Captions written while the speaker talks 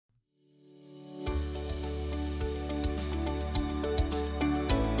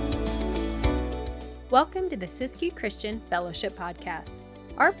Welcome to the Siskiyou Christian Fellowship Podcast.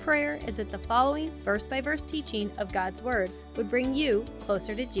 Our prayer is that the following verse-by-verse teaching of God's Word would bring you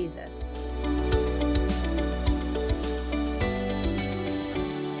closer to Jesus.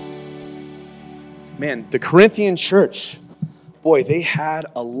 Man, the Corinthian church, boy, they had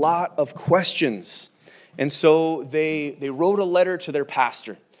a lot of questions. And so they wrote a letter to their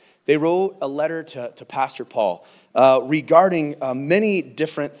pastor. They wrote a letter to Pastor Paul regarding many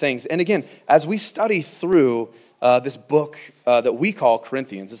different things. And again, as we study through this book that we call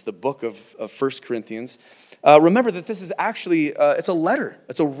Corinthians, it's the book of 1 Corinthians, remember that this is actually, it's a letter.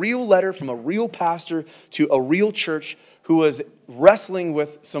 It's a real letter from a real pastor to a real church who was wrestling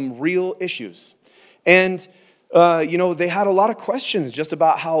with some real issues. And, they had a lot of questions just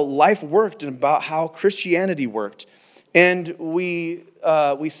about how life worked and about how Christianity worked. And we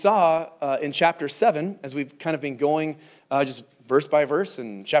saw in chapter 7, as we've kind of been going just verse by verse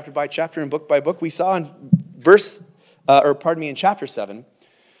and chapter by chapter and book by book, we saw in chapter 7,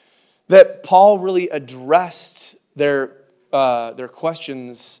 that Paul really addressed their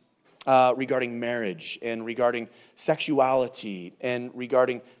questions regarding marriage and regarding sexuality and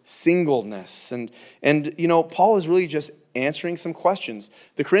regarding singleness. And Paul is really just answering some questions.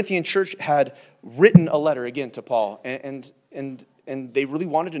 The Corinthian church had written a letter again to Paul, and they really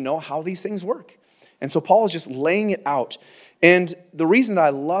wanted to know how these things work. And so Paul is just laying it out. And the reason I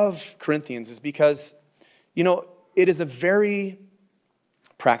love Corinthians is because, it is a very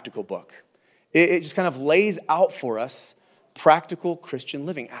practical book. It just kind of lays out for us practical Christian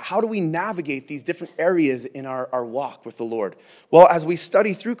living. How do we navigate these different areas in our walk with the Lord? Well, as we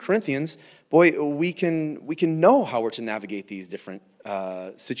study through Corinthians, boy, we can know how we're to navigate these different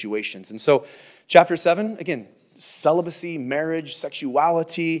situations. And so, chapter 7, again, celibacy, marriage,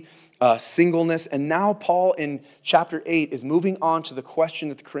 sexuality, singleness. And now Paul in chapter 8 is moving on to the question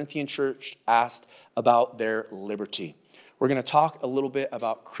that the Corinthian church asked about their liberty. We're going to talk a little bit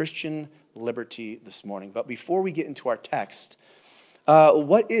about Christian liberty this morning. But before we get into our text,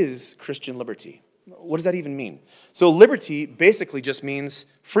 what is Christian liberty? What does that even mean? So liberty basically just means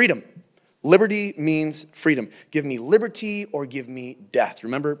freedom. Liberty means freedom. Give me liberty or give me death.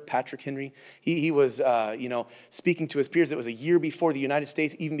 Remember Patrick Henry? He was, speaking to his peers. It was a year before the United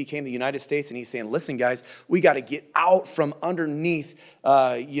States even became the United States. And he's saying, listen, guys, we got to get out from underneath,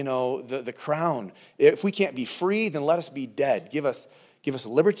 the crown. If we can't be free, then let us be dead. Give us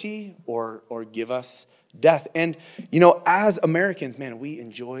liberty or give us death. And, as Americans, man, we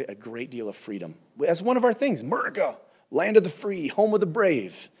enjoy a great deal of freedom. That's one of our things. America, land of the free, home of the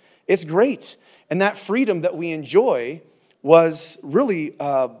brave. It's great. And that freedom that we enjoy was really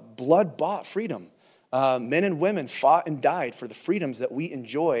blood-bought freedom. Men and women fought and died for the freedoms that we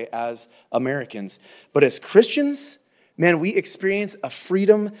enjoy as Americans. But as Christians, man, we experience a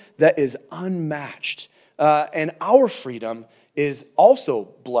freedom that is unmatched. And our freedom is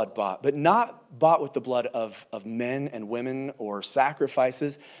also blood-bought, but not bought with the blood of men and women or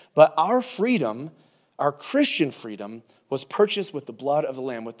sacrifices. But our freedom, our Christian freedom, was purchased with the blood of the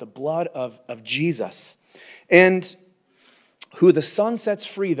Lamb, with the blood of Jesus. And who the Son sets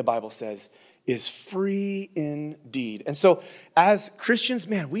free, the Bible says, is free indeed. And so as Christians,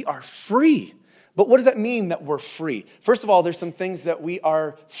 man, we are free. But what does that mean that we're free? First of all, there's some things that we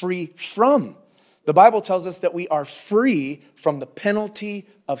are free from. The Bible tells us that we are free from the penalty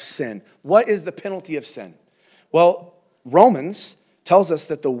of sin. What is the penalty of sin? Well, Romans tells us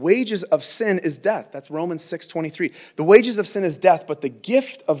that the wages of sin is death. That's Romans 6:23. The wages of sin is death, but the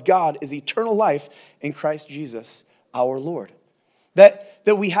gift of God is eternal life in Christ Jesus, our Lord. That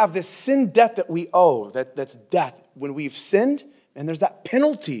we have this sin debt that we owe, that's death. When we've sinned, and there's that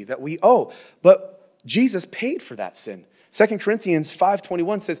penalty that we owe. But Jesus paid for that sin. 2 Corinthians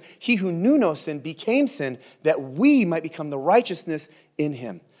 5:21 says, he who knew no sin became sin, that we might become the righteousness in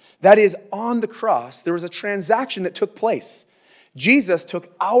him. That is, on the cross, there was a transaction that took place. Jesus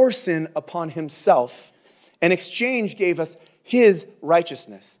took our sin upon himself, and in exchange gave us his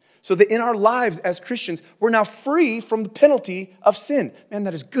righteousness. So that in our lives as Christians, we're now free from the penalty of sin. Man,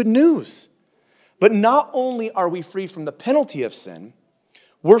 that is good news. But not only are we free from the penalty of sin,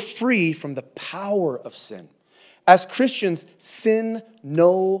 we're free from the power of sin. As Christians, sin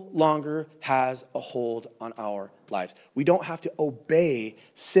no longer has a hold on our lives. We don't have to obey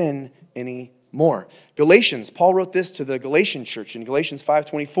sin anymore. Galatians, Paul wrote this to the Galatian church in Galatians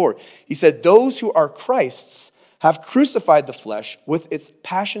 5:24. He said, those who are Christ's have crucified the flesh with its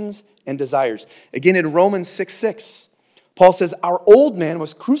passions and desires. Again, in Romans 6:6, Paul says, our old man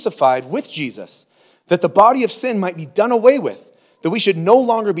was crucified with Jesus, that the body of sin might be done away with, that we should no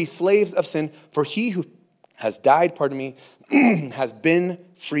longer be slaves of sin, for he who has died, has been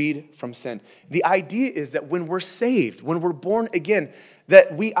freed from sin. The idea is that when we're saved, when we're born again,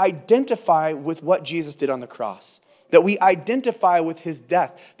 that we identify with what Jesus did on the cross, that we identify with his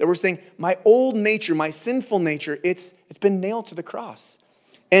death, that we're saying, my old nature, my sinful nature, it's been nailed to the cross.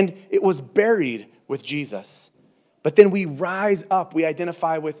 And it was buried with Jesus. But then we rise up, we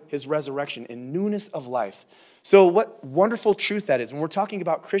identify with his resurrection in newness of life. So what wonderful truth that is. When we're talking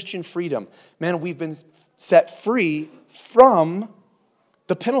about Christian freedom, man, we've been set free from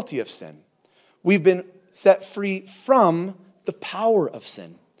the penalty of sin. We've been set free from the power of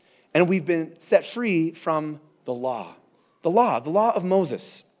sin. And we've been set free from the law of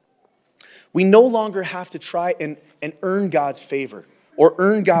Moses. We no longer have to try and earn God's favor or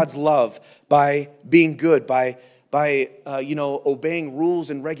earn God's love by being good, by obeying rules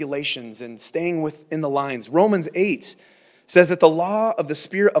and regulations and staying within the lines. Romans 8 says that the law of the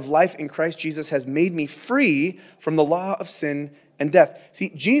Spirit of life in Christ Jesus has made me free from the law of sin and death.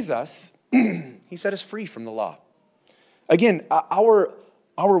 See, Jesus, he set us free from the law. Again, our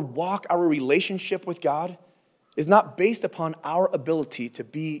walk, our relationship with God is not based upon our ability to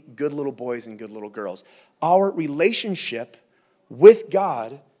be good little boys and good little girls. Our relationship with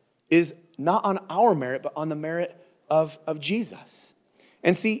God is not on our merit, but on the merit of Jesus.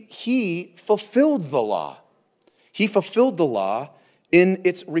 And see, he fulfilled the law. He fulfilled the law in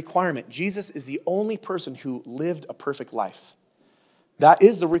its requirement. Jesus is the only person who lived a perfect life. That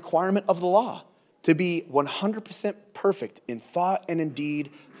is the requirement of the law, to be 100% perfect in thought and in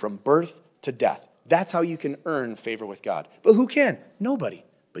deed from birth to death. That's how you can earn favor with God. But who can? Nobody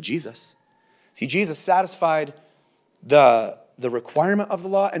but Jesus. See, Jesus satisfied the requirement of the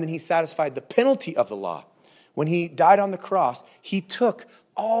law, and then he satisfied the penalty of the law. When he died on the cross, he took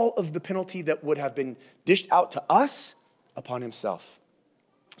all of the penalty that would have been dished out to us upon himself.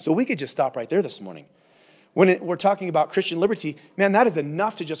 So we could just stop right there this morning. When we're talking about Christian liberty, man, that is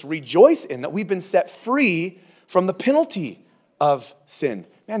enough to just rejoice in, that we've been set free from the penalty of sin.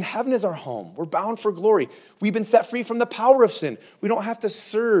 Man, heaven is our home. We're bound for glory. We've been set free from the power of sin. We don't have to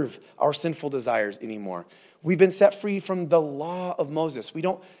serve our sinful desires anymore. We've been set free from the law of Moses. We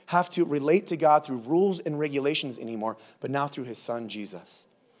don't have to relate to God through rules and regulations anymore, but now through his son, Jesus.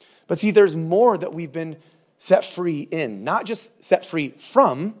 But see, there's more that we've been set free in. Not just set free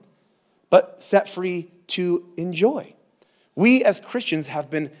from, but set free to enjoy. We as Christians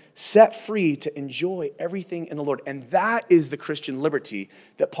have been set free to enjoy everything in the Lord. And that is the Christian liberty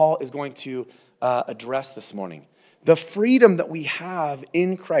that Paul is going to address this morning. The freedom that we have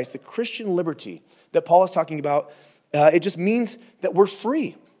in Christ, the Christian liberty that Paul is talking about, it just means that we're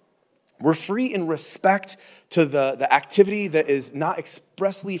free. We're free in respect to the activity that is not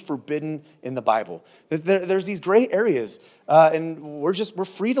expressly forbidden in the Bible. There's these gray areas, and we're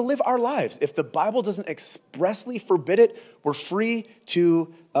free to live our lives. If the Bible doesn't expressly forbid it, we're free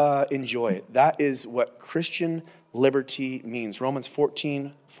to enjoy it. That is what Christian liberty means. Romans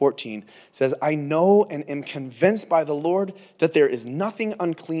 14:14 says, I know and am convinced by the Lord that there is nothing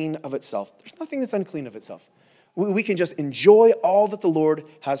unclean of itself. There's nothing that's unclean of itself. We can just enjoy all that the Lord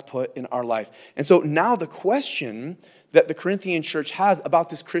has put in our life. And so now the question that the Corinthian church has about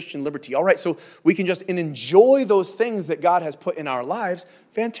this Christian liberty. All right, so we can just enjoy those things that God has put in our lives.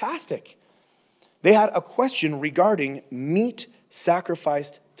 Fantastic. They had a question regarding meat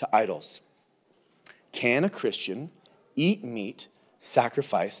sacrificed to idols. Can a Christian eat meat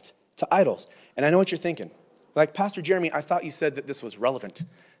sacrificed to idols? And I know what you're thinking. Like, Pastor Jeremy, I thought you said that this was relevant,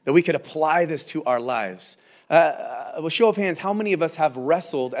 that we could apply this to our lives. A show of hands, how many of us have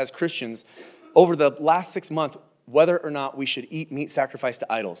wrestled as Christians over the last 6 months whether or not we should eat meat sacrificed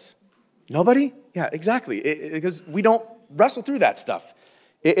to idols? Nobody? Yeah, exactly. Because we don't wrestle through that stuff.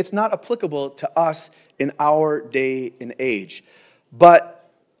 It's not applicable to us in our day and age. But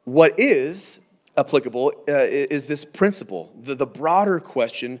what is applicable is this principle, the broader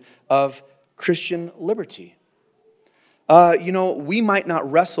question of Christian liberty. We might not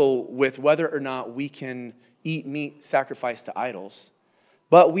wrestle with whether or not we can eat meat sacrificed to idols,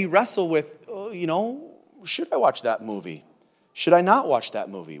 but we wrestle with, should I watch that movie? Should I not watch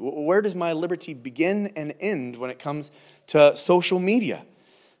that movie? Where does my liberty begin and end when it comes to social media?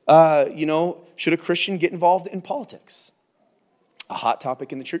 Should a Christian get involved in politics? A hot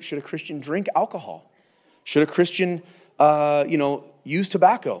topic in the church, should a Christian drink alcohol? Should a Christian, use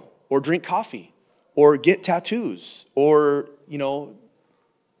tobacco or drink coffee or get tattoos or,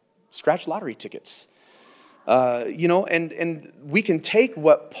 scratch lottery tickets? And we can take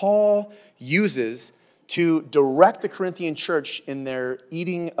what Paul uses to direct the Corinthian church in their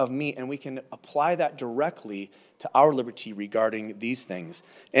eating of meat, and we can apply that directly to our liberty regarding these things?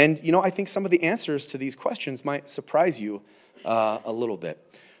 And, I think some of the answers to these questions might surprise you a little bit.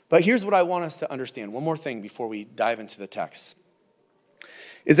 But here's what I want us to understand. One more thing before we dive into the text.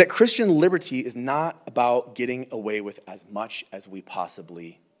 Is that Christian liberty is not about getting away with as much as we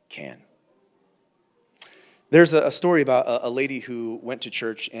possibly can. There's a story about a lady who went to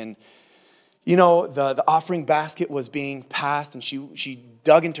church, and the offering basket was being passed, and she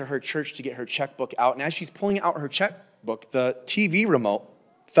dug into her church to get her checkbook out. And as she's pulling out her checkbook, the TV remote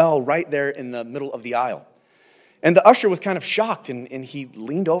fell right there in the middle of the aisle. And the usher was kind of shocked, and he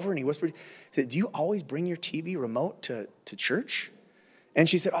leaned over and he whispered, he said, "Do you always bring your TV remote to church?" And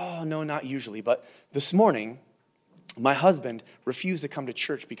she said, "Oh, no, not usually. But this morning, my husband refused to come to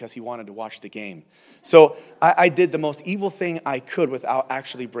church because he wanted to watch the game. So I did the most evil thing I could without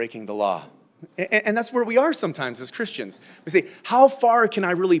actually breaking the law." And that's where we are sometimes as Christians. We say, how far can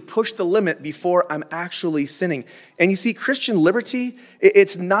I really push the limit before I'm actually sinning? And you see, Christian liberty,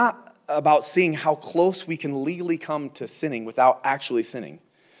 it's not about seeing how close we can legally come to sinning without actually sinning.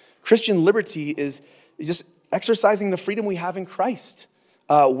 Christian liberty is just exercising the freedom we have in Christ.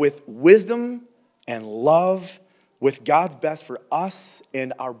 With wisdom and love, with God's best for us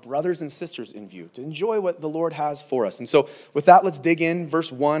and our brothers and sisters in view, to enjoy what the Lord has for us. And so with that, let's dig in,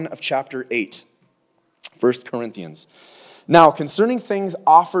 verse 1 of chapter 8, 1 Corinthians. "Now, concerning things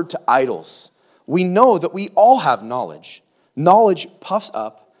offered to idols, we know that we all have knowledge. Knowledge puffs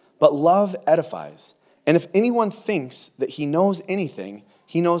up, but love edifies. And if anyone thinks that he knows anything,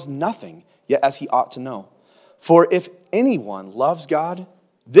 he knows nothing, yet as he ought to know. For if anyone loves God,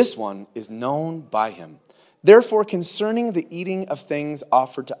 this one is known by him. Therefore, concerning the eating of things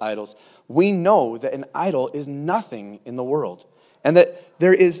offered to idols, we know that an idol is nothing in the world, and that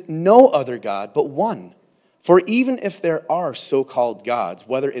there is no other God but one. For even if there are so-called gods,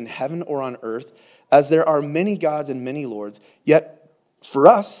 whether in heaven or on earth, as there are many gods and many lords, yet for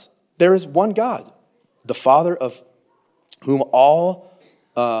us there is one God, the Father of whom are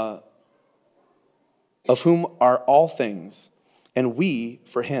all things, and we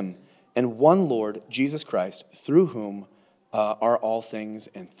for him, and one Lord, Jesus Christ, through whom are all things,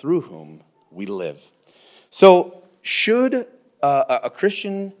 and through whom we live." So, should a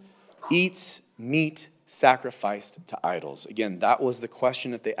Christian eat meat sacrificed to idols? Again, that was the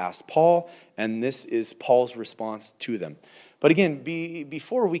question that they asked Paul, and this is Paul's response to them. But again,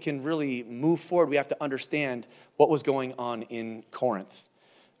 before we can really move forward, we have to understand what was going on in Corinth.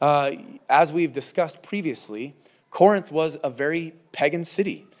 As we've discussed previously, Corinth was a very pagan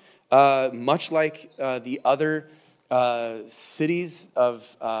city. Much like the other cities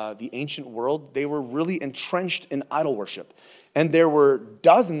of the ancient world, they were really entrenched in idol worship. And there were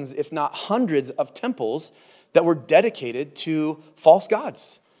dozens, if not hundreds, of temples that were dedicated to false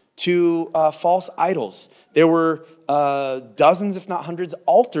gods, to false idols. There were dozens, if not hundreds,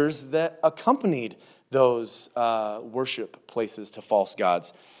 altars that accompanied those worship places to false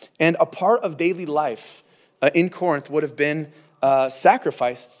gods. And a part of daily life in Corinth would have been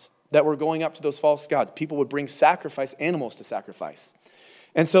sacrifices that were going up to those false gods. People would bring sacrifice animals to sacrifice.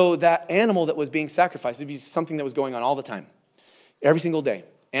 And so that animal that was being sacrificed would be something that was going on all the time. Every single day.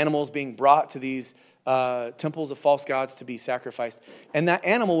 Animals being brought to these temples of false gods to be sacrificed. And that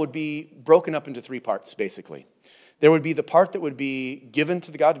animal would be broken up into three parts, basically. There would be the part that would be given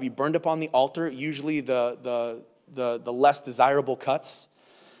to the god to be burned upon the altar, usually the less desirable cuts.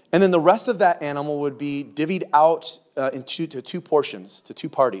 And then the rest of that animal would be divvied out into two portions, to two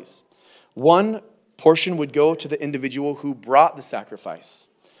parties. One portion would go to the individual who brought the sacrifice.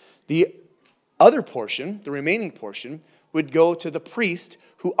 The other portion, the remaining portion, would go to the priest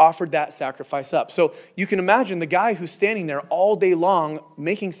who offered that sacrifice up. So you can imagine the guy who's standing there all day long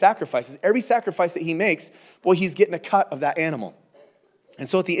making sacrifices. Every sacrifice that he makes, boy, he's getting a cut of that animal. And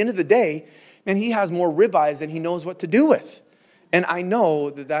so at the end of the day, man, he has more ribeyes than he knows what to do with. And I know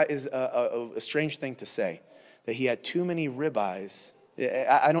that is a strange thing to say, that he had too many ribeyes.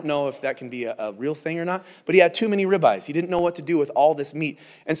 I don't know if that can be a real thing or not, but he had too many ribeyes. He didn't know what to do with all this meat.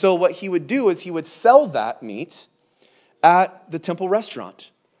 And so what he would do is he would sell that meat at the temple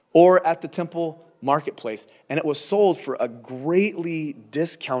restaurant or at the temple marketplace, and it was sold for a greatly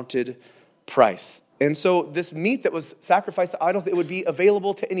discounted price. And so this meat that was sacrificed to idols, it would be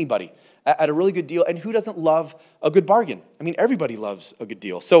available to anybody at a really good deal. And who doesn't love a good bargain? I mean, everybody loves a good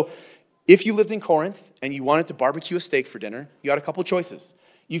deal. So if you lived in Corinth and you wanted to barbecue a steak for dinner, you had a couple choices.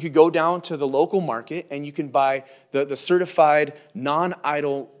 You could go down to the local market and you can buy the certified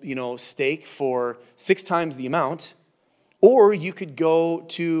non-idol, steak for 6 times the amount. Or you could go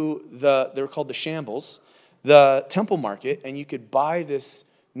to they were called the shambles, the temple market, and you could buy this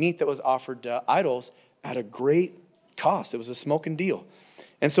meat that was offered to idols at a great cost. It was a smoking deal.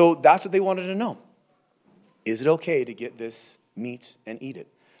 And so that's what they wanted to know. Is it okay to get this meat and eat it?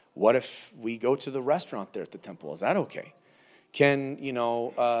 What if we go to the restaurant there at the temple? Is that okay?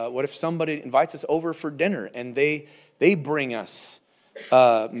 What if somebody invites us over for dinner and they bring us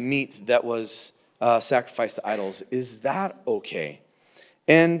meat that was sacrificed to idols? Is that okay?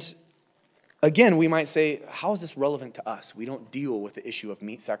 And again, we might say, how is this relevant to us? We don't deal with the issue of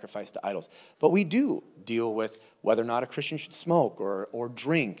meat sacrificed to idols. But we do deal with whether or not a Christian should smoke or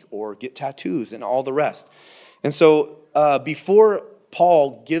drink or get tattoos and all the rest. And so before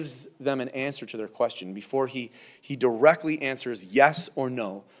Paul gives them an answer to their question, before he directly answers yes or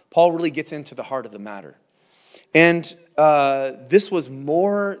no, Paul really gets into the heart of the matter. And this was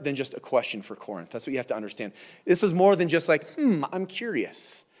more than just a question for Corinth. That's what you have to understand. This was more than just like, I'm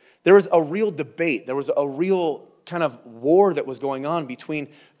curious. There was a real debate. There was a real kind of war that was going on between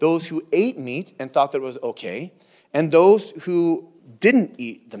those who ate meat and thought that it was okay, and those who didn't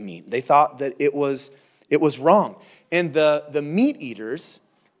eat the meat. They thought that it was wrong. And the meat eaters,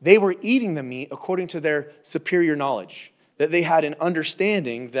 they were eating the meat according to their superior knowledge, that they had an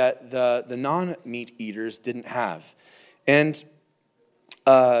understanding that the non-meat eaters didn't have. And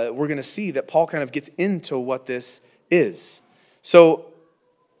we're going to see that Paul kind of gets into what this is. So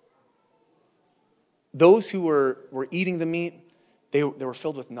those who were eating the meat, they were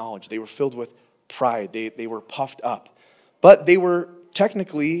filled with knowledge. They were filled with pride. They were puffed up. But they were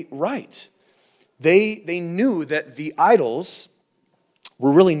technically right. They knew that the idols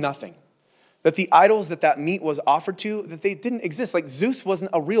were really nothing. That the idols that meat was offered to, that they didn't exist. Like Zeus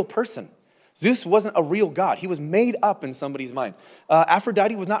wasn't a real person. Zeus wasn't a real god. He was made up in somebody's mind.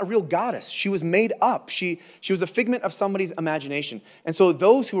 Aphrodite was not a real goddess. She was made up. She was a figment of somebody's imagination. And so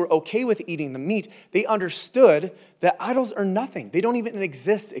those who were okay with eating the meat, they understood that idols are nothing. They don't even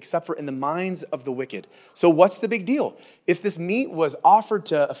exist except for in the minds of the wicked. So what's the big deal? If this meat was offered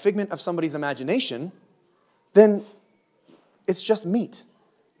to a figment of somebody's imagination, then it's just meat.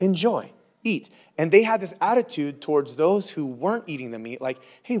 Enjoy. Eat. And they had this attitude towards those who weren't eating the meat, like,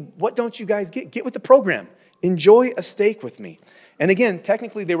 hey, what don't you guys get? Get with the program. Enjoy a steak with me. And again,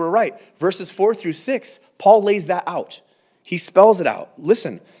 technically they were right. Verses 4-6, Paul lays that out. He spells it out.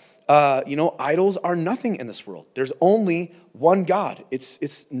 Listen, idols are nothing in this world. There's only one God.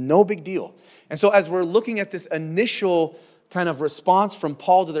 It's no big deal. And so as we're looking at this initial kind of response from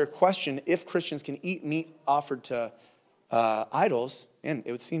Paul to their question, if Christians can eat meat offered to idols, and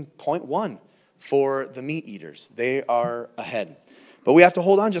it would seem point one for the meat eaters. They are ahead. But we have to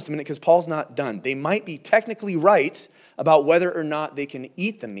hold on just a minute because Paul's not done. They might be technically right about whether or not they can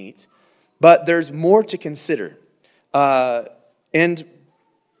eat the meat, but there's more to consider. And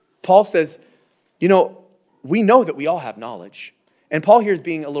Paul says, we know that we all have knowledge. And Paul here is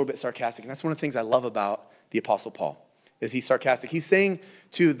being a little bit sarcastic, and that's one of the things I love about the Apostle Paul, is he's sarcastic. He's saying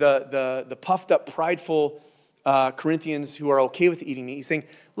to the puffed up, prideful Corinthians who are okay with eating meat, he's saying,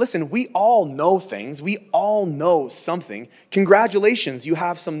 listen, we all know things. We all know something. Congratulations, you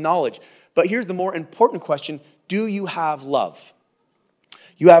have some knowledge. But here's the more important question. Do you have love?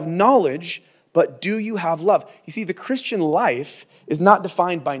 You have knowledge, but do you have love? You see, the Christian life is not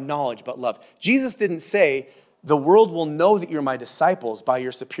defined by knowledge, but love. Jesus didn't say, the world will know that you're my disciples by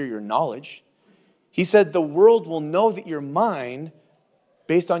your superior knowledge. He said, the world will know that you're mine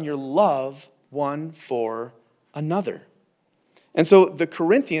based on your love one for another. And so the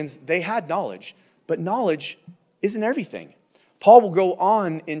Corinthians, they had knowledge, but knowledge isn't everything. Paul will go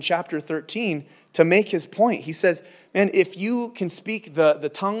on in chapter 13 to make his point. He says, man, if you can speak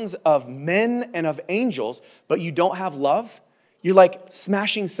the tongues of men and of angels, but you don't have love, you're like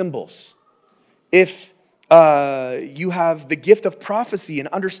smashing cymbals. If you have the gift of prophecy and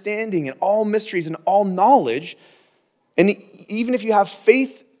understanding and all mysteries and all knowledge, and even if you have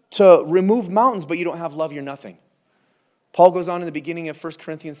faith to remove mountains, but you don't have love, you're nothing. Paul goes on in the beginning of 1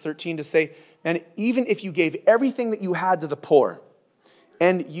 Corinthians 13 to say, and even if you gave everything that you had to the poor,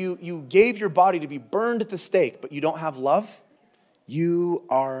 and you gave your body to be burned at the stake, but you don't have love, you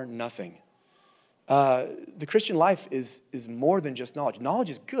are nothing. The Christian life is more than just knowledge. Knowledge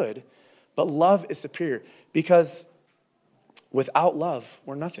is good, but love is superior, because without love,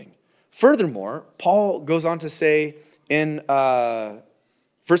 we're nothing. Furthermore, Paul goes on to say in 1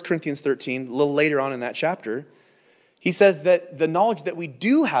 Corinthians 13, a little later on in that chapter, he says that the knowledge that we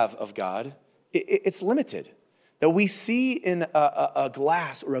do have of God, it's limited. That we see in a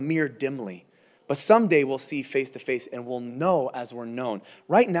glass or a mirror dimly. But someday we'll see face to face and we'll know as we're known.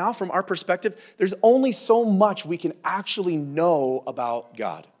 Right now, from our perspective, there's only so much we can actually know about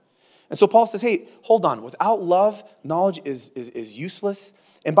God. And so Paul says, hey, hold on. Without love, knowledge is useless.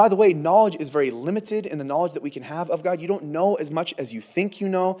 And by the way, knowledge is very limited in the knowledge that we can have of God. You don't know as much as you think you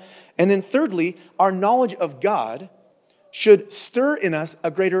know. And then thirdly, our knowledge of God should stir in us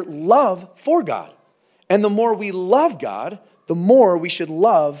a greater love for God. And the more we love God, the more we should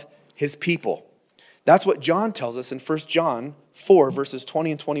love his people. That's what John tells us in 1 John 4, verses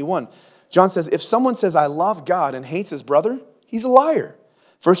 20 and 21. John says, if someone says, I love God and hates his brother, he's a liar.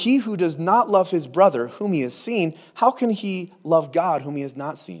 For he who does not love his brother whom he has seen, how can he love God whom he has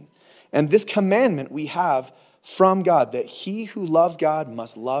not seen? And this commandment we have from God, that he who loves God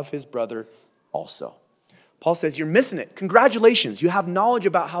must love his brother also. Paul says, you're missing it. Congratulations. You have knowledge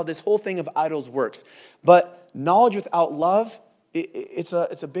about how this whole thing of idols works. But knowledge without love, it's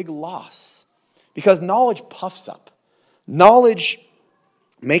a big loss. Because knowledge puffs up. Knowledge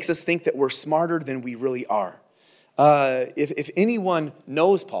makes us think that we're smarter than we really are. If anyone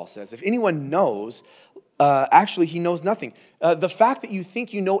knows, Paul says, if anyone knows, actually he knows nothing. The fact that you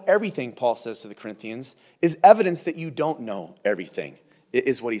think you know everything, Paul says to the Corinthians, is evidence that you don't know everything,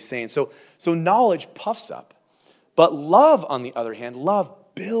 is what he's saying. So knowledge puffs up. But love, on the other hand, love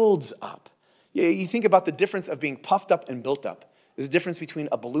builds up. You think about the difference of being puffed up and built up. There's a difference between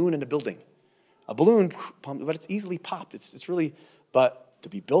a balloon and a building. A balloon, but it's easily popped. It's really, but to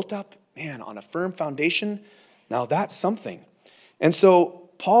be built up, man, on a firm foundation, now that's something. And so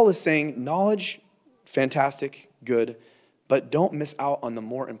Paul is saying knowledge, fantastic, good, but don't miss out on the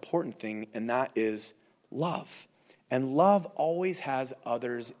more important thing, and that is love. And love always has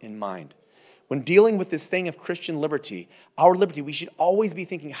others in mind. When dealing with this thing of Christian liberty, our liberty, we should always be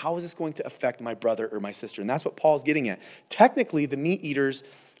thinking, how is this going to affect my brother or my sister? And that's what Paul's getting at. Technically, the meat eaters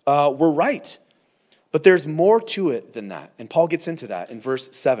were right, but there's more to it than that. And Paul gets into that in verse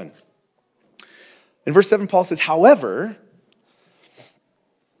 7. In verse 7, Paul says, however,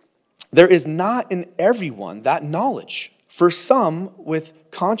 there is not in everyone that knowledge. For some, with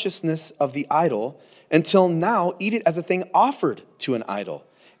consciousness of the idol, until now eat it as a thing offered to an idol,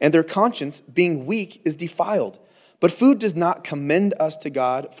 and their conscience, being weak, is defiled. But food does not commend us to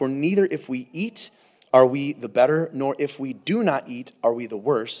God, for neither if we eat are we the better, nor if we do not eat are we the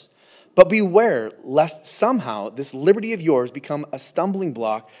worse. But beware, lest somehow this liberty of yours become a stumbling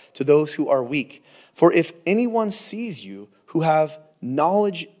block to those who are weak. For if anyone sees you who have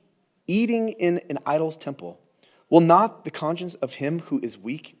knowledge eating in an idol's temple, will not the conscience of him who is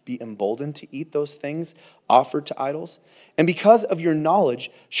weak be emboldened to eat those things offered to idols? And because of your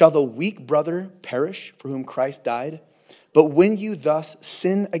knowledge shall the weak brother perish for whom Christ died? But when you thus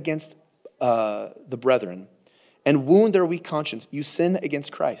sin against the brethren and wound their weak conscience, you sin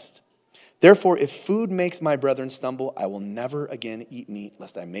against Christ. Therefore, if food makes my brethren stumble, I will never again eat meat,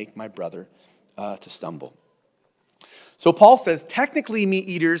 lest I make my brother to stumble. So Paul says, technically, meat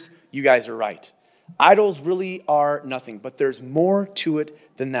eaters, you guys are right. Idols really are nothing, but there's more to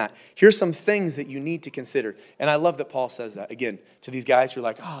it than that. Here's some things that you need to consider. And I love that Paul says that, again, to these guys who are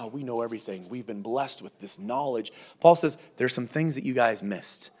like, we know everything. We've been blessed with this knowledge. Paul says, there's some things that you guys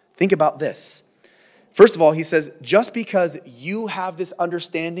missed. Think about this. First of all, he says, just because you have this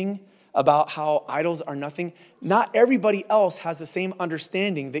understanding about how idols are nothing, not everybody else has the same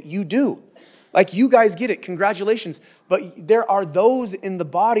understanding that you do. Like, you guys get it, congratulations. But there are those in the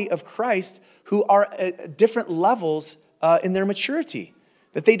body of Christ who are at different levels in their maturity,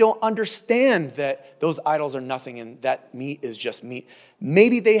 that they don't understand that those idols are nothing and that meat is just meat.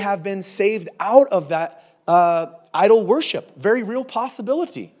 Maybe they have been saved out of that idol worship. Very real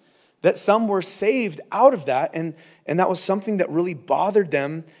possibility that some were saved out of that, and that was something that really bothered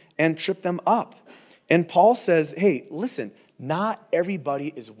them and tripped them up. And Paul says, hey, listen, not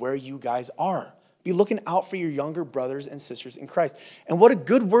everybody is where you guys are. Be looking out for your younger brothers and sisters in Christ. And what a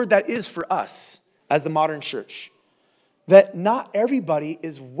good word that is for us as the modern church. That not everybody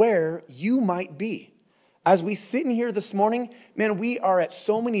is where you might be. As we sit in here this morning, man, we are at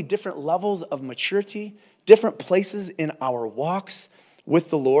so many different levels of maturity, different places in our walks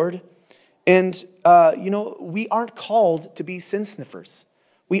with the Lord. And, we aren't called to be sin sniffers.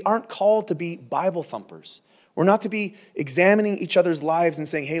 We aren't called to be Bible thumpers. We're not to be examining each other's lives and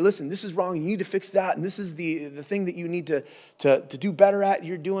saying, hey, listen, this is wrong. You need to fix that. And this is the thing that you need to do better at.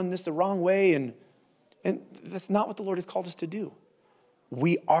 You're doing this the wrong way. And that's not what the Lord has called us to do.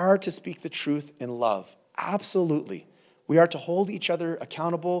 We are to speak the truth in love. Absolutely. We are to hold each other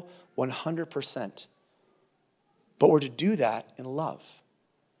accountable 100%. But we're to do that in love.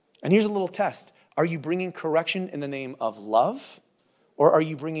 And here's a little test. Are you bringing correction in the name of love? Or are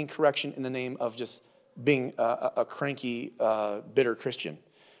you bringing correction in the name of just being a cranky, bitter Christian,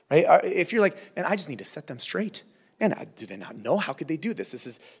 right? If you're like, man, I just need to set them straight. Man, do they not know? How could they do this? This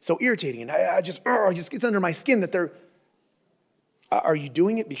is so irritating. And I just gets under my skin that they're, Are you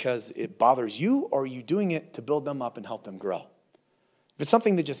doing it because it bothers you, or are you doing it to build them up and help them grow? If it's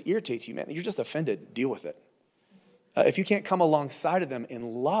something that just irritates you, man, you're just offended, deal with it. If you can't come alongside of them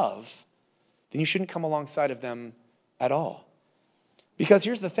in love, then you shouldn't come alongside of them at all. Because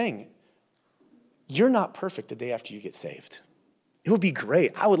here's the thing. You're not perfect the day after you get saved. It would be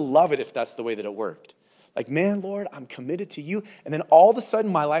great. I would love it if that's the way that it worked. Like, man, Lord, I'm committed to you. And then all of a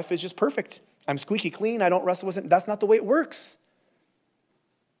sudden, my life is just perfect. I'm squeaky clean. I don't wrestle with it. That's not the way it works.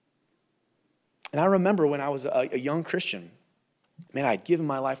 And I remember when I was a young Christian, man, I'd given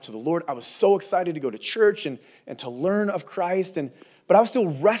my life to the Lord. I was so excited to go to church and to learn of Christ. But I was still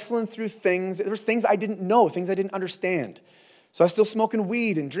wrestling through things. There was things I didn't know, things I didn't understand. So I was still smoking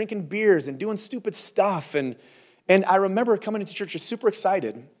weed and drinking beers and doing stupid stuff. And I remember coming into church just super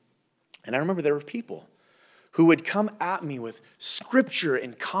excited. And I remember there were people who would come at me with scripture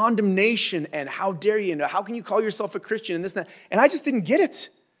and condemnation and how dare you, and how can you call yourself a Christian and this and that. And I just didn't get it.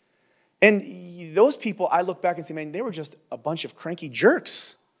 And those people, I look back and say, man, they were just a bunch of cranky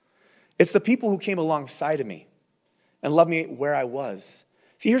jerks. It's the people who came alongside of me and loved me where I was.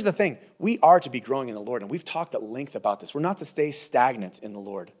 See, here's the thing. We are to be growing in the Lord, and we've talked at length about this. We're not to stay stagnant in the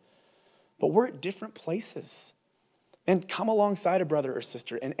Lord, but we're at different places. And come alongside a brother or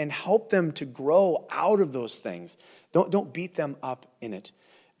sister and help them to grow out of those things. Don't beat them up in it.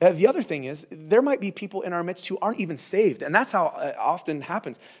 The other thing is, there might be people in our midst who aren't even saved, and that's how it often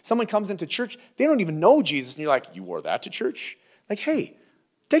happens. Someone comes into church, they don't even know Jesus, and you're like, you wore that to church? Like, hey,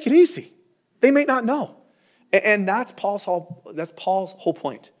 take it easy. They may not know. And that's Paul's whole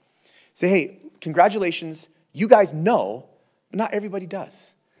point. Say, hey, congratulations, you guys know, but not everybody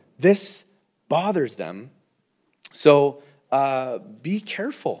does. This bothers them, so be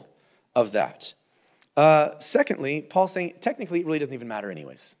careful of that. Secondly, Paul's saying, technically, it really doesn't even matter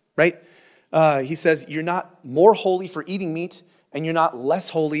anyways, right? He says, you're not more holy for eating meat, and you're not less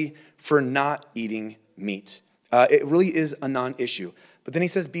holy for not eating meat. It really is a non-issue. But then he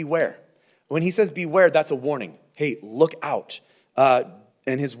says, beware. When he says beware, that's a warning. Hey, look out.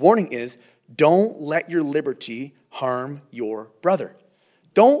 And his warning is, don't let your liberty harm your brother.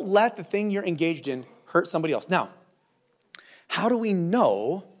 Don't let the thing you're engaged in hurt somebody else. Now, how do we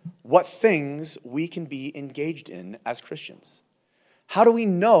know what things we can be engaged in as Christians? How do we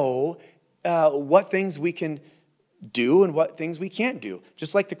know what things we can do and what things we can't do?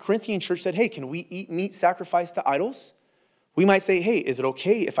 Just like the Corinthian church said, hey, can we eat meat sacrificed to idols? We might say, hey, is it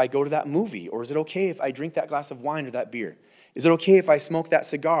okay if I go to that movie? Or is it okay if I drink that glass of wine or that beer? Is it okay if I smoke that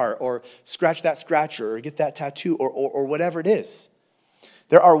cigar or scratch that scratcher or get that tattoo or whatever it is?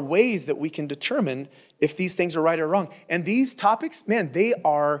 There are ways that we can determine if these things are right or wrong. And these topics, man, they're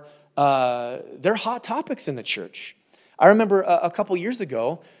hot topics in the church. I remember a couple years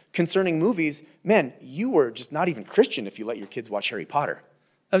ago concerning movies, man, you were just not even Christian if you let your kids watch Harry Potter.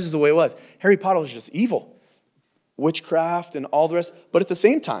 That was just the way it was. Harry Potter was just evil. Witchcraft and all the rest. But at the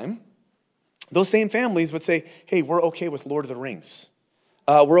same time, those same families would say, hey, we're okay with Lord of the Rings.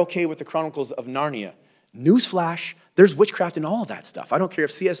 We're okay with the Chronicles of Narnia. Newsflash, there's witchcraft in all of that stuff. I don't care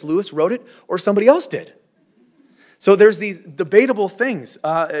if C.S. Lewis wrote it or somebody else did. So there's these debatable things.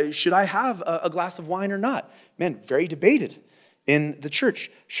 Should I have a glass of wine or not? Man, very debated in the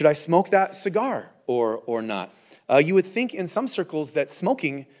church. Should I smoke that cigar or not? You would think in some circles that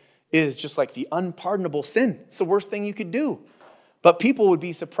smoking is just like the unpardonable sin. It's the worst thing you could do. But people would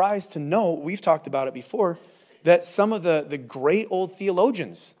be surprised to know, we've talked about it before, that some of the great old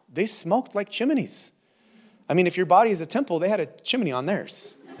theologians, they smoked like chimneys. I mean, if your body is a temple, they had a chimney on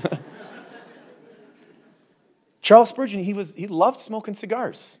theirs. Charles Spurgeon, he loved smoking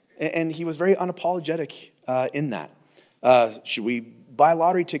cigars, and he was very unapologetic in that. Should we buy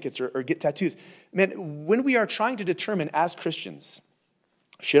lottery tickets or get tattoos? Man, when we are trying to determine as Christians,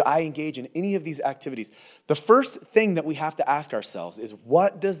 should I engage in any of these activities, the first thing that we have to ask ourselves is,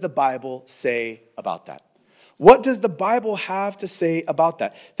 what does the Bible say about that? What does the Bible have to say about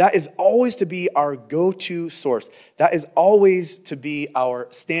that? That is always to be our go-to source. That is always to be our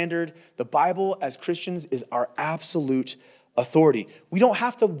standard. The Bible, as Christians, is our absolute authority. We don't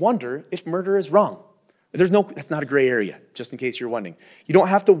have to wonder if murder is wrong. That's not a gray area, just in case you're wondering. You don't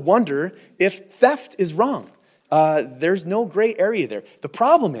have to wonder if theft is wrong. There's no gray area there. The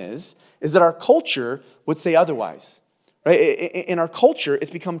problem is that our culture would say otherwise. Right? In our culture,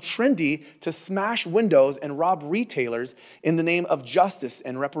 it's become trendy to smash windows and rob retailers in the name of justice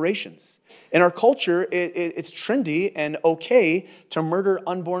and reparations. In our culture, it's trendy and okay to murder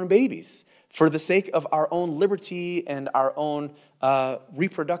unborn babies for the sake of our own liberty and our own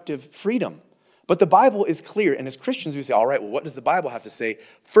reproductive freedom. But the Bible is clear, and as Christians, we say, all right, well, what does the Bible have to say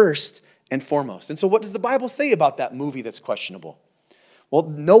first and foremost? And so what does the Bible say about that movie that's questionable? Well,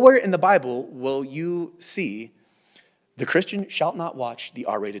 nowhere in the Bible will you see the Christian shall not watch the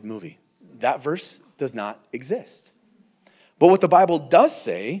R-rated movie. That verse does not exist. But what the Bible does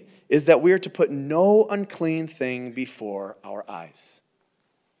say is that we are to put no unclean thing before our eyes.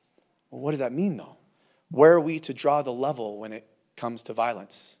 Well, what does that mean, though? Where are we to draw the level when it comes to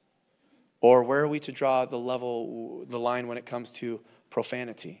violence? Or where are we to draw the line when it comes to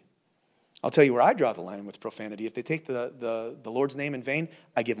profanity? I'll tell you where I draw the line with profanity. If they take the Lord's name in vain,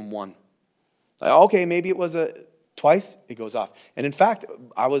 I give them one. Like, okay, maybe it was twice, it goes off. And in fact,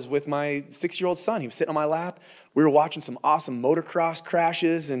 I was with my 6-year-old son. He was sitting on my lap. We were watching some awesome motocross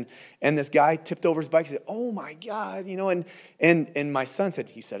crashes, and this guy tipped over his bike. He said, "Oh my God," and my son said,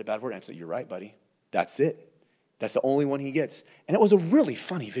 he said a bad word. I said, "You're right, buddy. That's it. That's the only one he gets." And it was a really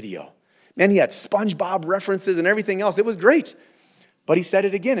funny video. Man, he had SpongeBob references and everything else. It was great. But he said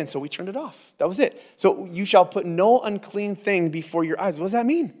it again, and so we turned it off. That was it. So you shall put no unclean thing before your eyes. What does that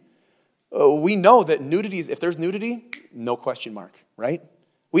mean? We know that nudity is, if there's nudity, no question mark, right?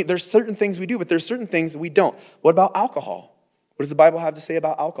 There's certain things we do, but there's certain things we don't. What about alcohol? What does the Bible have to say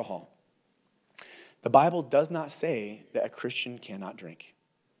about alcohol? The Bible does not say that a Christian cannot drink.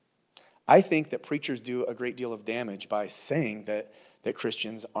 I think that preachers do a great deal of damage by saying that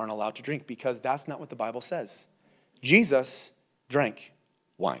Christians aren't allowed to drink, because that's not what the Bible says. Jesus drank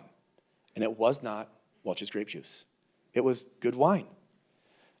wine, and it was not Welch's grape juice. It was good wine.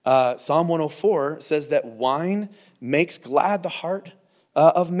 Psalm 104 says that wine makes glad the heart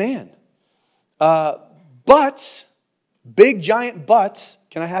of man. But, big giant but,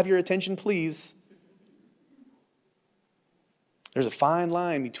 can I have your attention please? There's a fine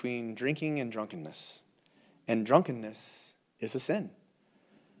line between drinking and drunkenness. And drunkenness is a sin.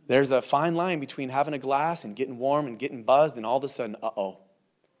 There's a fine line between having a glass and getting warm and getting buzzed, and all of a sudden,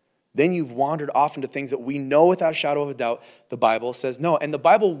 then you've wandered off into things that we know without a shadow of a doubt the Bible says no. And the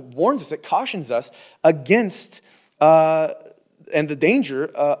Bible warns us, it cautions us against and the danger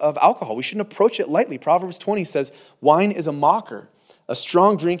of alcohol. We shouldn't approach it lightly. Proverbs 20 says, "Wine is a mocker, a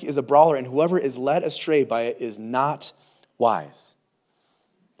strong drink is a brawler, and whoever is led astray by it is not wise."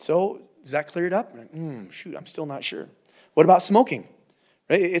 So, does that clear it up? Shoot, I'm still not sure. What about smoking?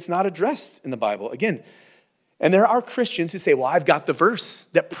 Right? It's not addressed in the Bible. Again, and there are Christians who say, "Well, I've got the verse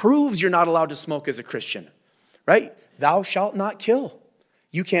that proves you're not allowed to smoke as a Christian." Right? "Thou shalt not kill."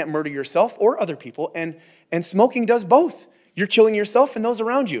 You can't murder yourself or other people, and smoking does both. You're killing yourself and those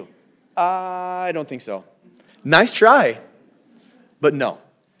around you. I don't think so. Nice try, but no.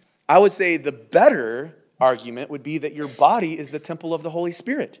 I would say the better argument would be that your body is the temple of the Holy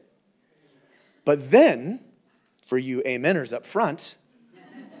Spirit. But then, for you ameners up front,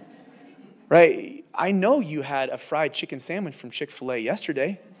 right, I know you had a fried chicken sandwich from Chick-fil-A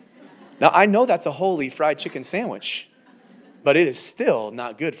yesterday. Now, I know that's a holy fried chicken sandwich, but it is still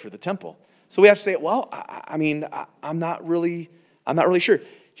not good for the temple. So we have to say, well, I'm not really sure.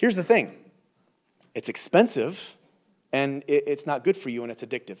 Here's the thing. It's expensive, and it's not good for you, and it's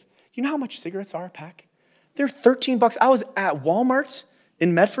addictive. Do you know how much cigarettes are a pack? They're $13. I was at Walmart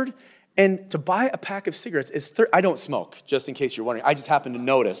in Medford, and to buy a pack of cigarettes is I don't smoke, just in case you're wondering. I just happened to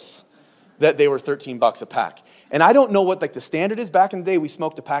notice that they were $13 a pack. And I don't know what the standard is. Back in the day, we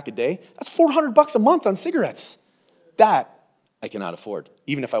smoked a pack a day. That's $400 a month on cigarettes. That I cannot afford,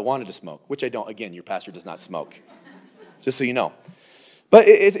 even if I wanted to smoke, which I don't. Again, your pastor does not smoke, just so you know. But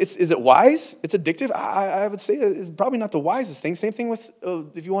is it wise? It's addictive. I would say it's probably not the wisest thing. Same thing with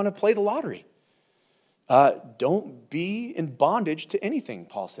if you want to play the lottery. Don't be in bondage to anything,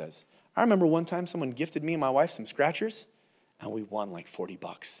 Paul says. I remember one time someone gifted me and my wife some scratchers, and we won like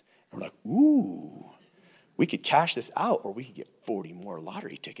 $40. And we're like, ooh, we could cash this out, or we could get 40 more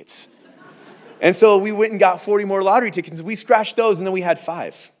lottery tickets. And so we went and got 40 more lottery tickets. We scratched those, and then we had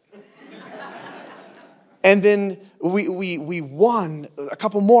 5. And then we won a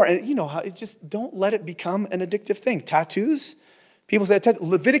couple more. And you know how it's just, don't let it become an addictive thing. Tattoos. People say,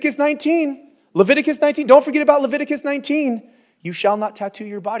 Leviticus 19. Leviticus 19. Don't forget about Leviticus 19. You shall not tattoo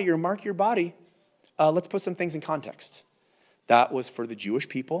your body or mark your body. Let's put some things in context. That was for the Jewish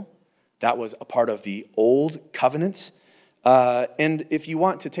people. That was a part of the old covenant. And if you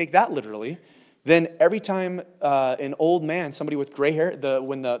want to take that literally, then every time an old man, somebody with gray hair,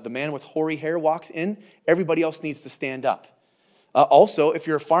 when the man with hoary hair walks in, everybody else needs to stand up. Also, if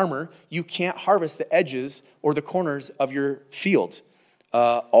you're a farmer, you can't harvest the edges or the corners of your field.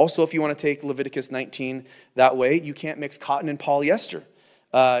 Also, if you want to take Leviticus 19 that way, you can't mix cotton and polyester.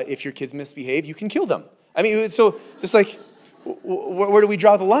 If your kids misbehave, you can kill them. I mean, so just like, where do we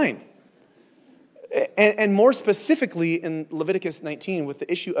draw the line? And more specifically in Leviticus 19 with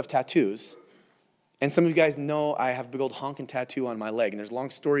the issue of tattoos, And some of you guys know I have a big old honking tattoo on my leg, and there's a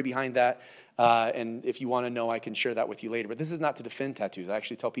long story behind that. And if you want to know, I can share that with you later. But this is not to defend tattoos. I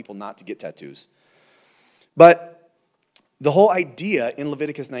actually tell people not to get tattoos. But the whole idea in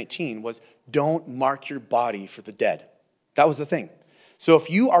Leviticus 19 was don't mark your body for the dead. That was the thing. So if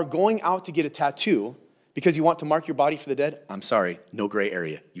you are going out to get a tattoo because you want to mark your body for the dead, I'm sorry, no gray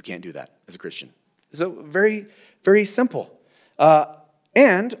area. You can't do that as a Christian. So very, very simple.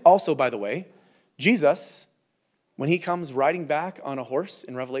 And also, by the way, Jesus, when he comes riding back on a horse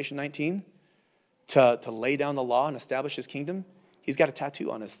in Revelation 19 to lay down the law and establish his kingdom, he's got a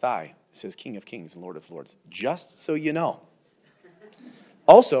tattoo on his thigh. It says King of Kings and Lord of Lords, just so you know.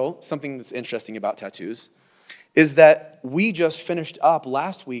 Also, something that's interesting about tattoos is that we just finished up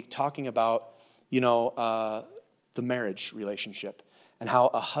last week talking about, the marriage relationship and how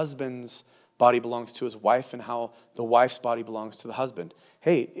a husband's body belongs to his wife and how the wife's body belongs to the husband.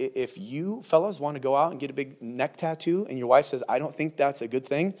 Hey, if you fellas want to go out and get a big neck tattoo and your wife says, I don't think that's a good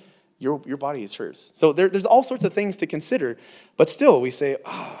thing, your body is hers. So there's all sorts of things to consider, but still we say,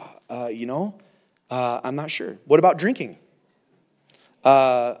 I'm not sure. What about drinking? We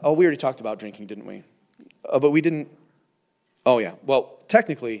already talked about drinking, didn't we? But we didn't. Oh, yeah. Well,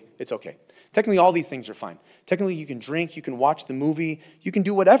 technically, it's okay. Technically, all these things are fine. Technically, you can drink, you can watch the movie, you can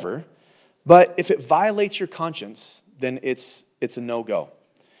do whatever. But if it violates your conscience, then it's a no-go.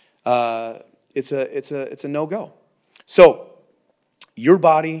 It's a no-go. So, your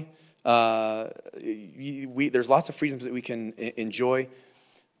body, there's lots of freedoms that we can enjoy.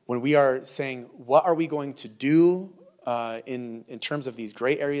 When we are saying, what are we going to do in terms of these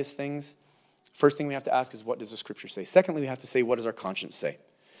gray areas things, first thing we have to ask is, what does the Scripture say? Secondly, we have to say, what does our conscience say?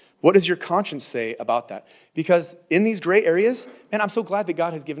 What does your conscience say about that? Because in these gray areas, man, I'm so glad that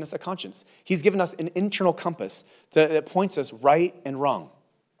God has given us a conscience. He's given us an internal compass that points us right and wrong.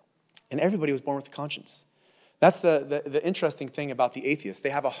 And everybody was born with a conscience. That's the interesting thing about the atheists. They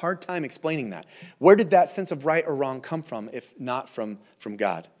have a hard time explaining that. Where did that sense of right or wrong come from, if not from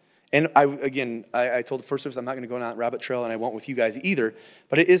God? And I told the first service I'm not going to go down that rabbit trail, and I won't with you guys either,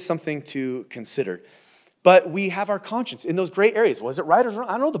 but it is something to consider. But we have our conscience in those gray areas. Was it right or wrong?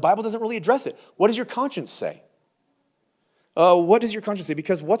 I don't know. The Bible doesn't really address it. What does your conscience say? What does your conscience say?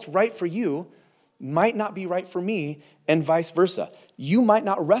 Because what's right for you might not be right for me, and vice versa. You might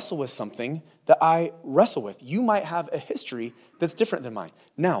not wrestle with something that I wrestle with. You might have a history that's different than mine.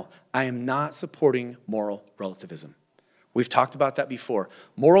 Now, I am not supporting moral relativism. We've talked about that before.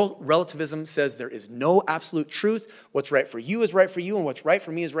 Moral relativism says there is no absolute truth. What's right for you is right for you, and what's right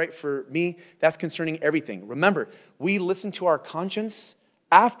for me is right for me. That's concerning everything. Remember, we listen to our conscience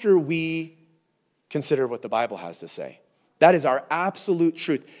after we consider what the Bible has to say. That is our absolute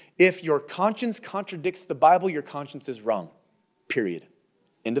truth. If your conscience contradicts the Bible, your conscience is wrong. Period.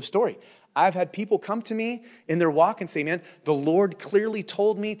 End of story. I've had people come to me in their walk and say, man, the Lord clearly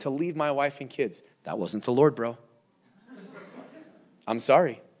told me to leave my wife and kids. That wasn't the Lord, bro. I'm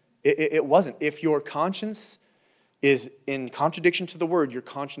sorry. It wasn't. If your conscience is in contradiction to the word, your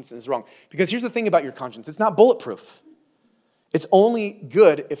conscience is wrong. Because here's the thing about your conscience. It's not bulletproof. It's only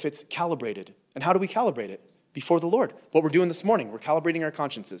good if it's calibrated. And how do we calibrate it? Before the Lord. What we're doing this morning, we're calibrating our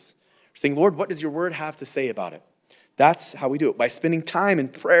consciences. We're saying, Lord, what does your word have to say about it? That's how we do it, by spending time in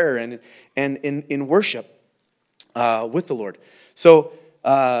prayer and in worship with the Lord. So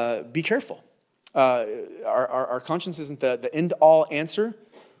be careful. Our conscience isn't the end-all answer.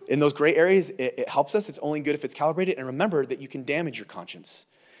 In those gray areas, it helps us. It's only good if it's calibrated. And remember that you can damage your conscience.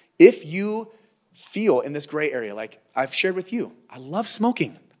 If you feel in this gray area, like I've shared with you, I love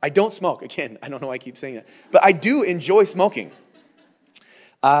smoking. I don't smoke. Again, I don't know why I keep saying that. But I do enjoy smoking.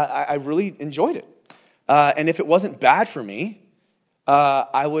 I really enjoyed it. And if it wasn't bad for me,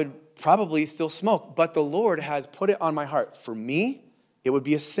 I would probably still smoke. But the Lord has put it on my heart. For me, it would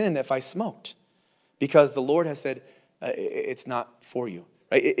be a sin if I smoked. Because the Lord has said, it's not for you.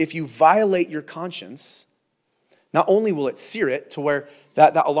 Right? If you violate your conscience, not only will it sear it to where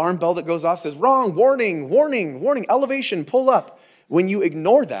that alarm bell that goes off says, wrong, warning, warning, warning, elevation, pull up. When you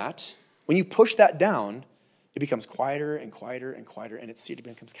ignore that, when you push that down, it becomes quieter and quieter and quieter, and it's seared, it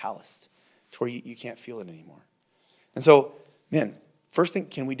becomes calloused to where you can't feel it anymore. And so, man, first thing,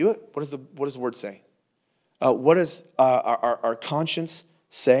 can we do it? What does the word say? What does our conscience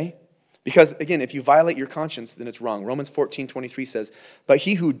say? Because, again, if you violate your conscience, then it's wrong. Romans 14:23 says, but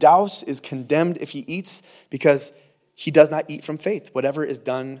he who doubts is condemned if he eats, because he does not eat from faith. Whatever is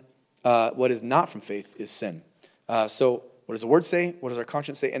done, what is not from faith is sin. So what does the word say? What does our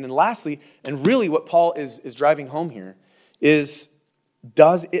conscience say? And then lastly, and really what Paul is driving home here, is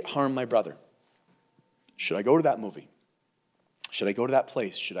does it harm my brother? Should I go to that movie? Should I go to that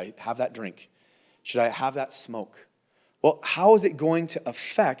place? Should I have that drink? Should I have that smoke? Well, how is it going to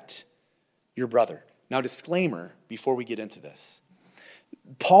affect your brother? Now, disclaimer before we get into this.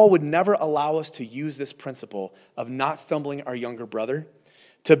 Paul would never allow us to use this principle of not stumbling our younger brother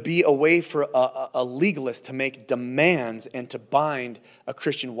to be a way for a legalist to make demands and to bind a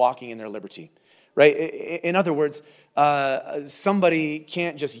Christian walking in their liberty. Right? In other words, somebody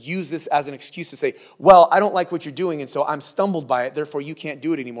can't just use this as an excuse to say, well, I don't like what you're doing, and so I'm stumbled by it, therefore you can't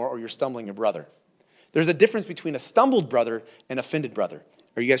do it anymore, or you're stumbling your brother. There's a difference between a stumbled brother and offended brother.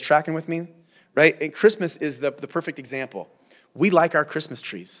 Are you guys tracking with me? Right? And Christmas is the perfect example. We like our Christmas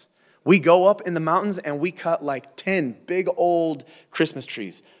trees. We go up in the mountains and we cut like 10 big old Christmas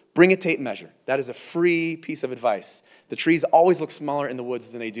trees. Bring a tape measure. That is a free piece of advice. The trees always look smaller in the woods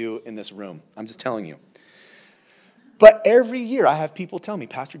than they do in this room. I'm just telling you. But every year I have people tell me,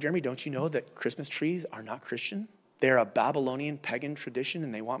 Pastor Jeremy, don't you know that Christmas trees are not Christian? They're a Babylonian pagan tradition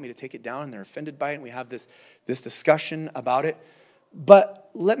and they want me to take it down and they're offended by it. And we have this discussion about it. But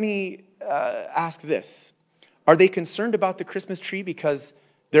let me ask this. Are they concerned about the Christmas tree because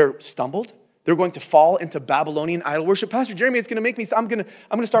they're stumbled? They're going to fall into Babylonian idol worship. Pastor Jeremy, it's going to make me, I'm going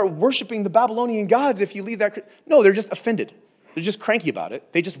to start worshiping the Babylonian gods if you leave that. No, they're just offended. They're just cranky about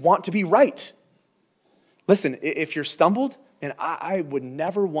it. They just want to be right. Listen, if you're stumbled, and I would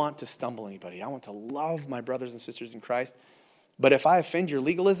never want to stumble anybody. I want to love my brothers and sisters in Christ. But if I offend your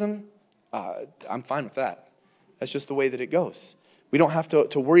legalism, I'm fine with that. That's just the way that it goes. We don't have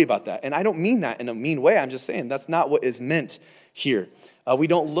to worry about that. And I don't mean that in a mean way. I'm just saying that's not what is meant here. We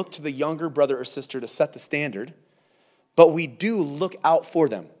don't look to the younger brother or sister to set the standard, but we do look out for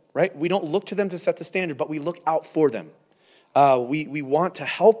them, right? We don't look to them to set the standard, but we look out for them. We want to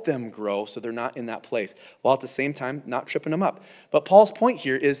help them grow so they're not in that place, while at the same time not tripping them up. But Paul's point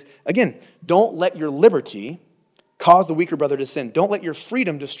here is, again, don't let your liberty cause the weaker brother to sin. Don't let your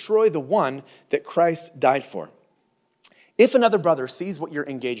freedom destroy the one that Christ died for. If another brother sees what you're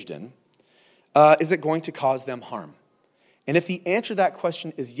engaged in, is it going to cause them harm? And if the answer to that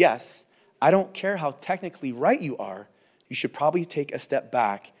question is yes, I don't care how technically right you are, you should probably take a step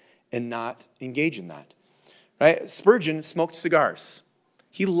back and not engage in that. Right? Spurgeon smoked cigars.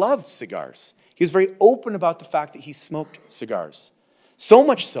 He loved cigars. He was very open about the fact that he smoked cigars. So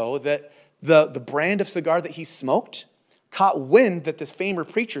much so that the brand of cigar that he smoked caught wind that this famer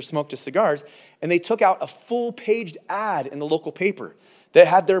preacher smoked his cigars, and they took out a full-paged ad in the local paper that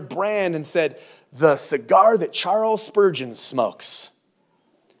had their brand and said, the cigar that Charles Spurgeon smokes.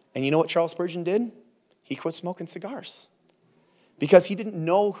 And you know what Charles Spurgeon did? He quit smoking cigars because he didn't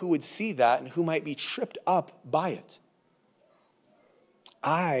know who would see that and who might be tripped up by it.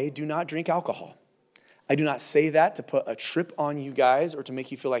 I do not drink alcohol. I do not say that to put a trip on you guys or to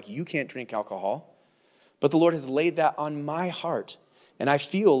make you feel like you can't drink alcohol. But the Lord has laid that on my heart. And I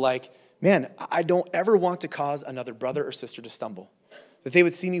feel like, man, I don't ever want to cause another brother or sister to stumble. That they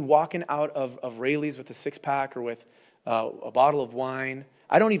would see me walking out of Rayleigh's with a six-pack or with a bottle of wine.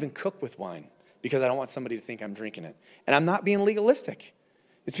 I don't even cook with wine because I don't want somebody to think I'm drinking it. And I'm not being legalistic.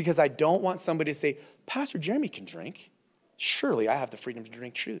 It's because I don't want somebody to say, Pastor Jeremy can drink. Surely I have the freedom to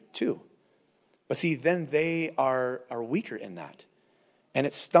drink too. But see, then they are weaker in that. And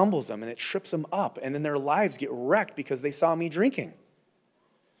it stumbles them and it trips them up. And then their lives get wrecked because they saw me drinking.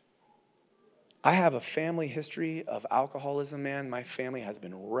 I have a family history of alcoholism, man. My family has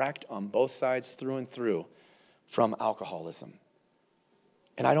been wrecked on both sides through and through from alcoholism.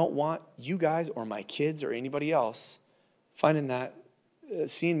 And I don't want you guys or my kids or anybody else finding that,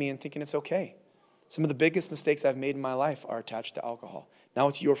 seeing me and thinking it's okay. Some of the biggest mistakes I've made in my life are attached to alcohol. Now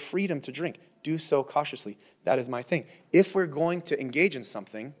it's your freedom to drink. Do so cautiously. That is my thing. If we're going to engage in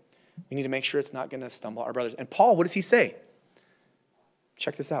something, we need to make sure it's not going to stumble our brothers. And Paul, what does he say?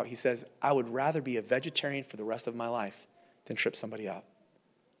 Check this out. He says, I would rather be a vegetarian for the rest of my life than trip somebody up.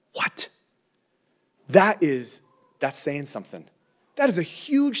 What? That's saying something. That is a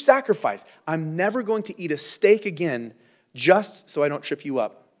huge sacrifice. I'm never going to eat a steak again just so I don't trip you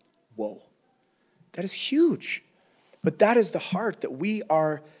up. Whoa. That is huge. But that is the heart that we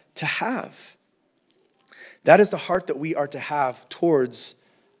are to have. That is the heart that we are to have towards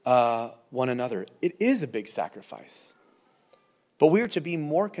one another. It is a big sacrifice. But we are to be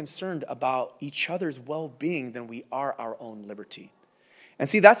more concerned about each other's well-being than we are our own liberty. And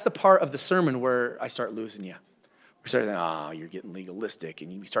see, that's the part of the sermon where I start losing you. We start saying, you're getting legalistic,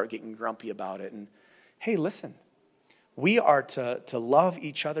 and we start getting grumpy about it. And hey, listen, we are to love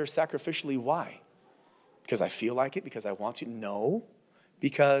each other sacrificially. Why? Because I feel like it, because I want to? No,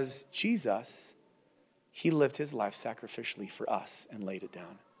 because Jesus, he lived his life sacrificially for us and laid it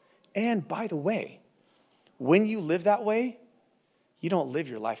down. And by the way, when you live that way, you don't live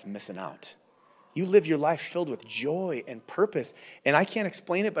your life missing out. You live your life filled with joy and purpose. And I can't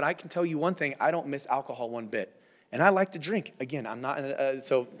explain it, but I can tell you one thing. I don't miss alcohol one bit. And I like to drink. Again, I'm not,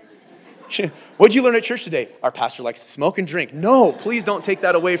 what'd you learn at church today? Our pastor likes to smoke and drink. No, please don't take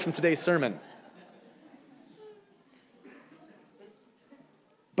that away from today's sermon.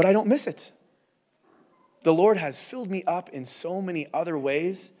 But I don't miss it. The Lord has filled me up in so many other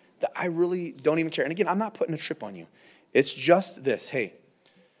ways that I really don't even care. And again, I'm not putting a trip on you. It's just this. Hey,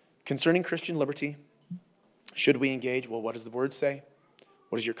 concerning Christian liberty, should we engage? Well, what does the word say?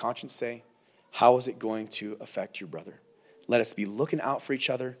 What does your conscience say? How is it going to affect your brother? Let us be looking out for each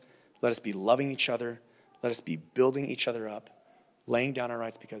other. Let us be loving each other. Let us be building each other up, laying down our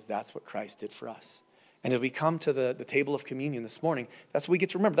rights because that's what Christ did for us. And as we come to the table of communion this morning, that's what we get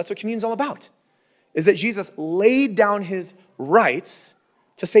to remember. That's what communion's all about, is that Jesus laid down his rights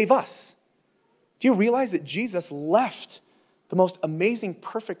to save us. Do you realize that Jesus left the most amazing,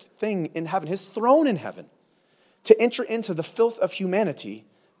 perfect thing in heaven, his throne in heaven, to enter into the filth of humanity,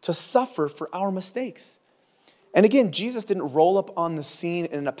 to suffer for our mistakes? And again, Jesus didn't roll up on the scene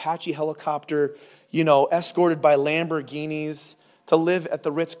in an Apache helicopter, escorted by Lamborghinis to live at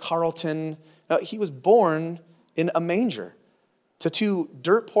the Ritz-Carlton. No, he was born in a manger to two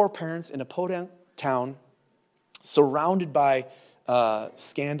dirt poor parents in a podunk town, surrounded by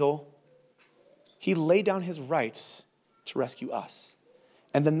scandal. He laid down his rights to rescue us.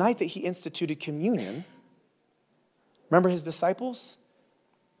 And the night that he instituted communion, remember his disciples?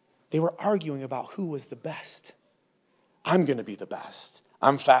 They were arguing about who was the best. I'm going to be the best.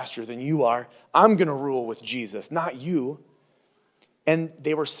 I'm faster than you are. I'm going to rule with Jesus, not you. And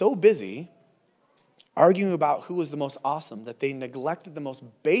they were so busy arguing about who was the most awesome that they neglected the most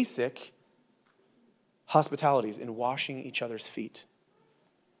basic hospitalities in washing each other's feet.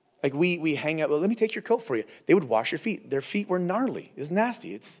 Like we hang out, well, let me take your coat for you. They would wash your feet. Their feet were gnarly. It's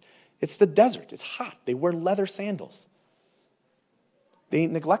nasty. It's the desert. It's hot. They wear leather sandals. They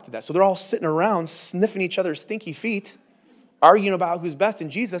neglected that. So they're all sitting around sniffing each other's stinky feet, arguing about who's best. And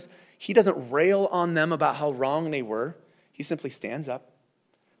Jesus, he doesn't rail on them about how wrong they were. He simply stands up,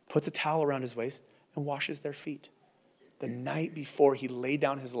 puts a towel around his waist, and washes their feet. The night before he laid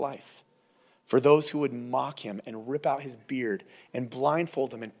down his life for those who would mock him and rip out his beard and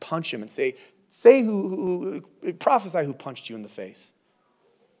blindfold him and punch him and say who prophesy who punched you in the face.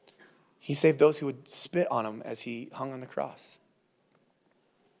 He saved those who would spit on him as he hung on the cross.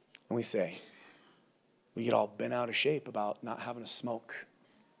 And we get all bent out of shape about not having a smoke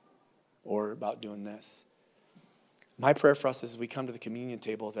or about doing this. My prayer for us as we come to the communion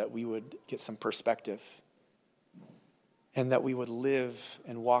table that we would get some perspective and that we would live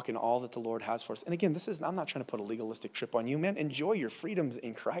and walk in all that the Lord has for us. And again, I'm not trying to put a legalistic trip on you, man. Enjoy your freedoms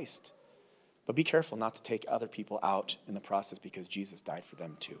in Christ. But be careful not to take other people out in the process because Jesus died for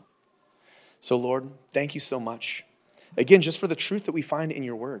them too. So Lord, thank you so much. Again, just for the truth that we find in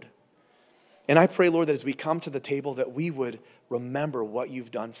your word. And I pray, Lord, that as we come to the table that we would remember what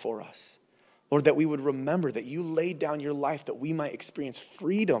you've done for us. Lord, that we would remember that you laid down your life that we might experience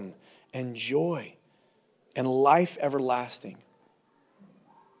freedom and joy and life everlasting.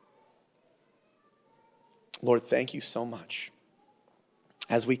 Lord, thank you so much.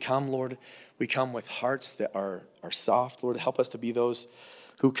 As we come, Lord, we come with hearts that are soft. Lord, help us to be those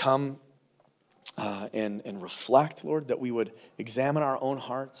who come and reflect, Lord, that we would examine our own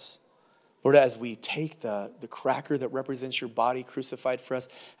hearts. Lord, as we take the cracker that represents your body crucified for us,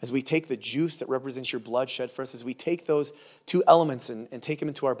 as we take the juice that represents your blood shed for us, as we take those two elements and take them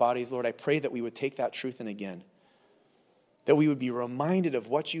into our bodies, Lord, I pray that we would take that truth in again. That we would be reminded of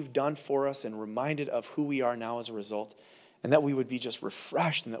what you've done for us and reminded of who we are now as a result. And that we would be just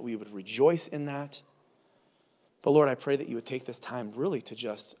refreshed and that we would rejoice in that. But Lord, I pray that you would take this time really to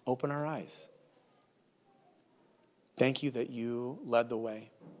just open our eyes. Thank you that you led the way.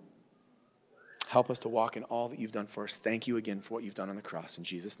 Help us to walk in all that you've done for us. Thank you again for what you've done on the cross. In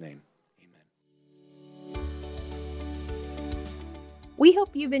Jesus' name, amen. We hope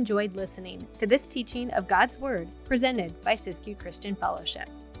you've enjoyed listening to this teaching of God's Word presented by Siskiyou Christian Fellowship.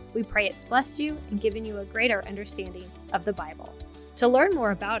 We pray it's blessed you and given you a greater understanding of the Bible. To learn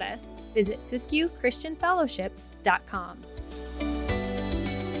more about us, visit SiskiyouChristianFellowship.com.